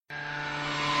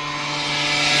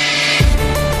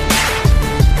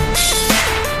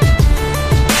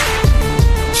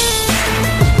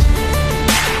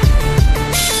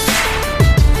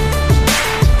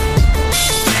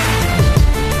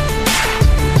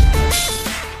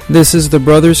This is the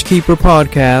Brothers Keeper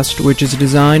podcast, which is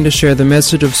designed to share the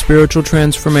message of spiritual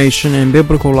transformation and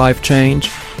biblical life change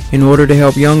in order to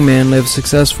help young men live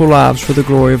successful lives for the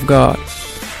glory of God.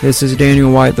 This is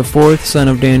Daniel White IV, son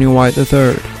of Daniel White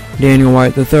III. Daniel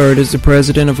White III is the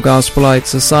president of Gospel Light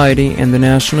Society and the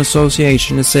National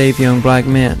Association to Save Young Black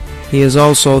Men. He is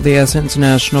also the Essence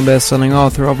National best-selling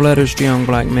author of Letters to Young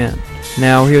Black Men.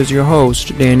 Now here's your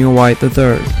host, Daniel White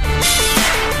III.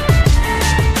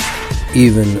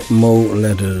 Even more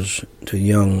letters to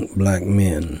young black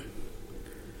men.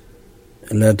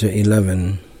 Letter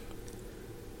 11.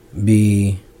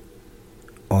 Be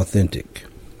authentic.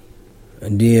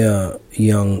 Dear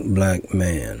young black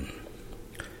man,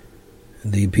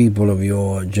 the people of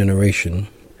your generation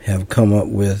have come up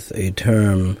with a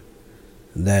term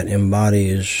that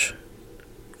embodies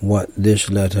what this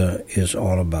letter is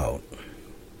all about.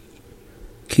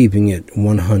 Keeping it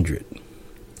 100.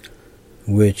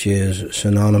 Which is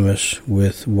synonymous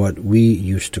with what we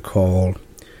used to call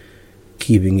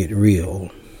keeping it real.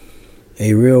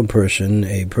 A real person,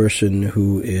 a person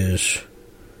who is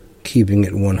keeping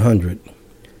it 100,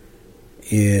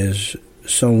 is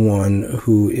someone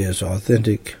who is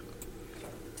authentic.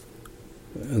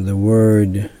 The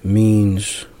word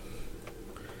means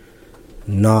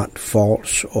not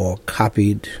false or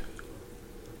copied,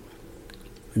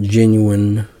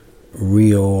 genuine,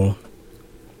 real,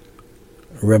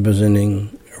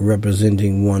 representing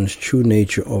one's true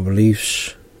nature or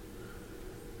beliefs,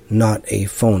 not a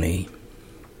phony.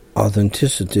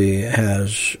 Authenticity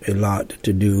has a lot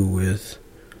to do with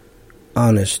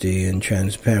honesty and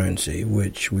transparency,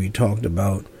 which we talked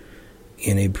about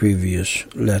in a previous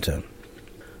letter.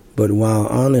 But while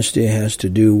honesty has to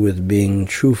do with being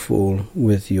truthful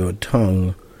with your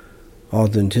tongue,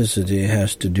 authenticity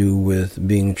has to do with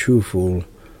being truthful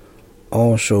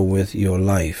also with your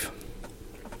life.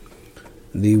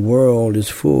 The world is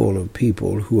full of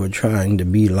people who are trying to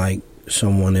be like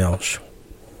someone else.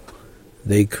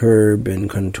 They curb and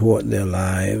contort their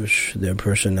lives, their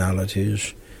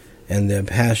personalities, and their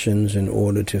passions in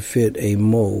order to fit a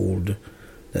mold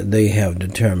that they have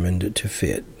determined to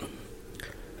fit.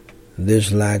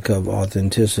 This lack of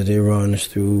authenticity runs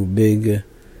through big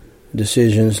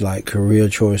decisions like career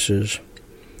choices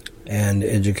and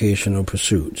educational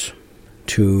pursuits,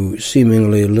 to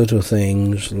seemingly little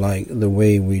things like the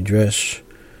way we dress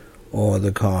or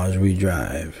the cars we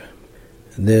drive.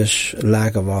 This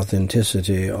lack of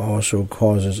authenticity also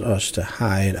causes us to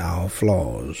hide our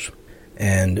flaws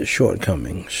and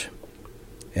shortcomings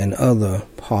and other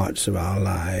parts of our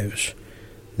lives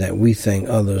that we think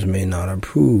others may not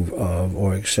approve of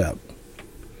or accept.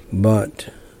 But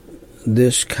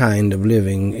this kind of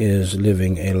living is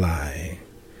living a lie.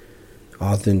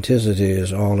 Authenticity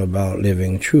is all about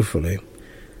living truthfully,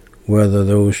 whether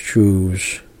those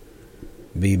truths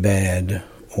be bad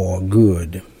or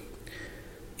good.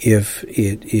 If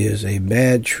it is a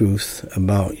bad truth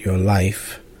about your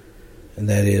life,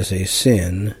 that is a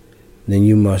sin, then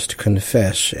you must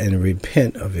confess and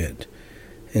repent of it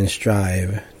and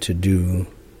strive to do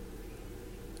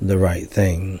the right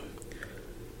thing.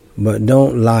 But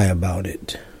don't lie about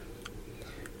it.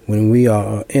 When we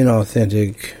are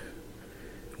inauthentic,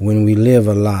 when we live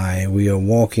a lie, we are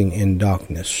walking in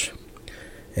darkness,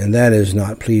 and that is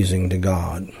not pleasing to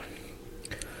God.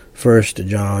 1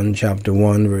 John chapter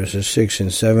 1, verses 6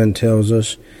 and 7 tells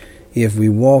us, if we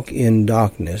walk in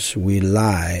darkness, we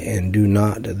lie and do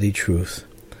not the truth.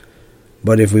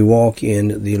 But if we walk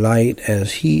in the light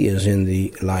as he is in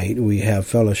the light, we have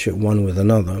fellowship one with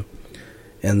another,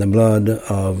 and the blood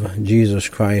of Jesus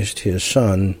Christ, his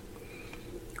Son,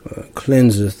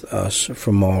 cleanseth us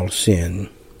from all sin.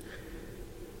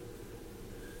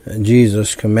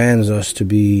 Jesus commands us to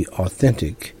be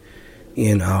authentic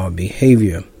in our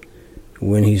behavior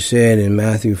when he said in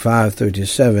Matthew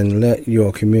 5:37, let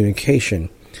your communication,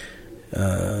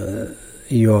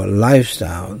 your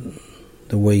lifestyle,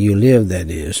 the way you live,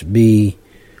 that is, be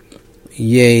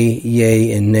yea,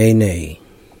 yea, and nay, nay.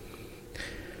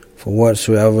 For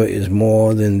whatsoever is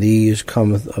more than these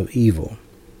cometh of evil.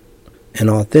 An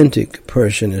authentic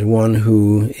person is one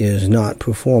who is not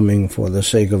performing for the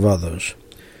sake of others,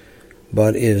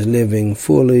 but is living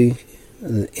fully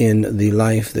in the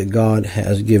life that God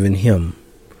has given him.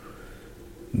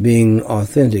 Being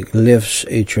authentic lifts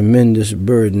a tremendous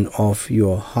burden off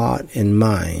your heart and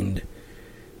mind.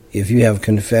 If you have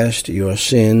confessed your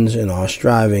sins and are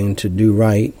striving to do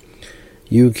right,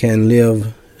 you can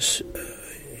live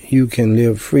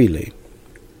freely,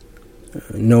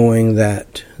 knowing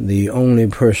that the only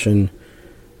person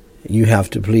you have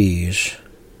to please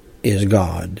is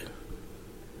God,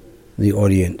 the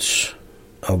audience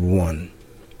of one.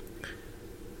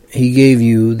 He gave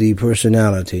you the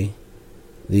personality,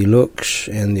 the looks,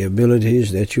 and the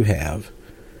abilities that you have,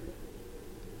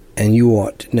 and you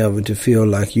ought never to feel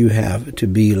like you have to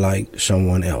be like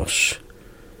someone else.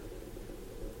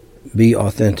 Be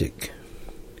authentic.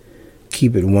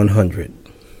 Keep it 100.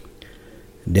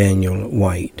 Daniel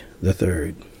White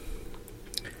III.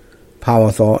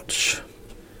 Power Thoughts,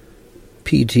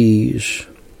 PTs.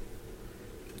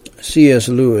 C.S.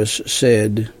 Lewis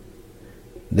said,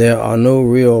 "There are no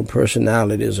real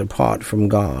personalities apart from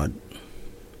God.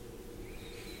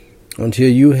 Until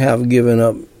you have given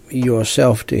up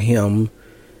yourself to Him,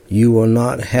 you will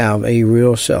not have a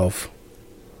real self.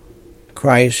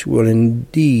 Christ will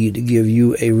indeed give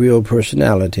you a real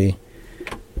personality,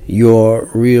 your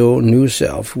real new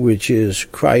self, which is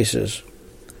Christ's,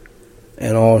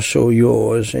 and also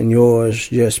yours, and yours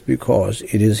just because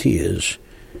it is His.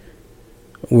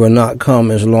 Will not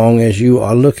come as long as you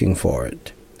are looking for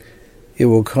it. It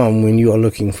will come when you are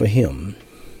looking for Him."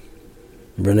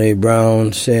 Brene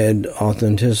Brown said,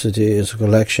 "Authenticity is a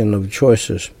collection of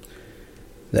choices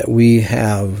that we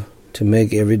have to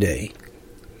make every day.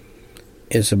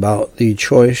 It's about the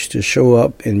choice to show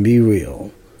up and be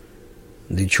real,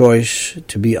 the choice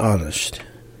to be honest,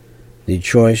 the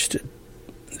choice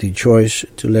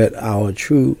to let our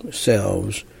true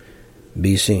selves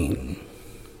be seen."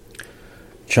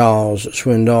 Charles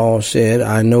Swindoll said,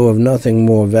 "I know of nothing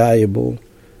more valuable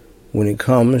when it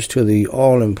comes to the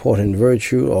all-important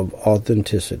virtue of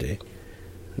authenticity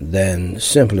than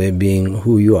simply being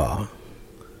who you are."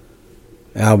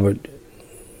 Albert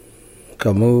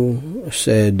Camus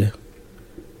said,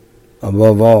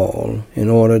 "Above all, in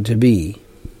order to be,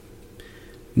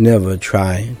 never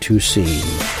try to seem."